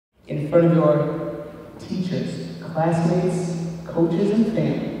in front of your teachers, classmates, coaches, and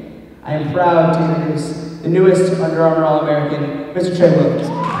family, I am proud to introduce the newest Under Armour All-American, Mr. Tre Williams.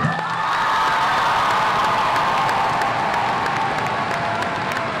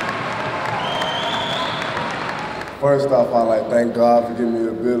 First off, I'd like to thank God for giving me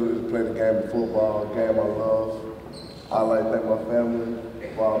the ability to play the game of football, a game I love. I'd like to thank my family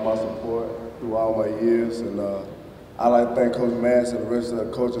for all my support through all my years. And I'd like to thank Coach Mass and the rest of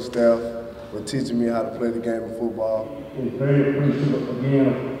the coaching staff for teaching me how to play the game of football. We're very appreciative again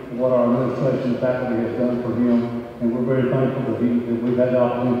of what our administration and faculty has done for him, and we're very thankful that we've had the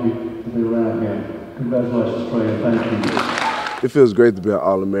opportunity to be around him. Congratulations, Tre, and thank you. It feels great to be an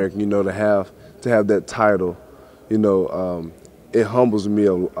All-American, you know, to have that title. You know, it humbles me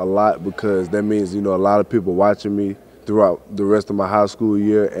a lot because that means, you know, a lot of people watching me throughout the rest of my high school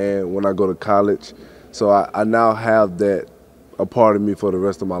year and when I go to college. So I now have that a part of me for the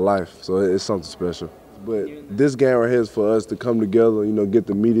rest of my life. So it's something special. But this game right here is for us to come together, you know, get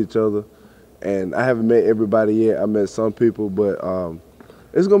to meet each other. And I haven't met everybody yet. I met some people, but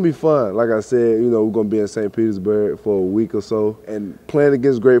it's going to be fun. Like I said, you know, we're going to be in St. Petersburg for a week or so. And playing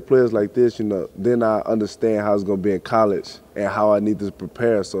against great players like this, you know, then I understand how it's going to be in college and how I need to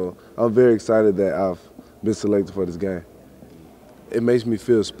prepare. So I'm very excited that I've been selected for this game. It makes me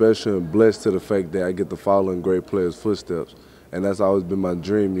feel special and blessed to the fact that I get to follow in great players' footsteps. And that's always been my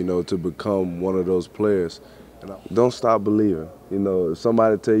dream, you know, to become one of those players. And don't stop believing. You know, if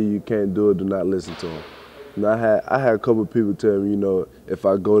somebody tell you can't do it, do not listen to them. You know, I had a couple of people tell me, you know, if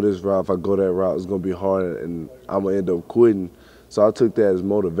I go this route, if I go that route, it's going to be hard and I'm going to end up quitting. So I took that as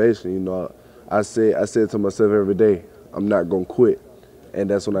motivation. You know, I said to myself every day, I'm not going to quit. And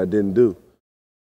that's what I didn't do.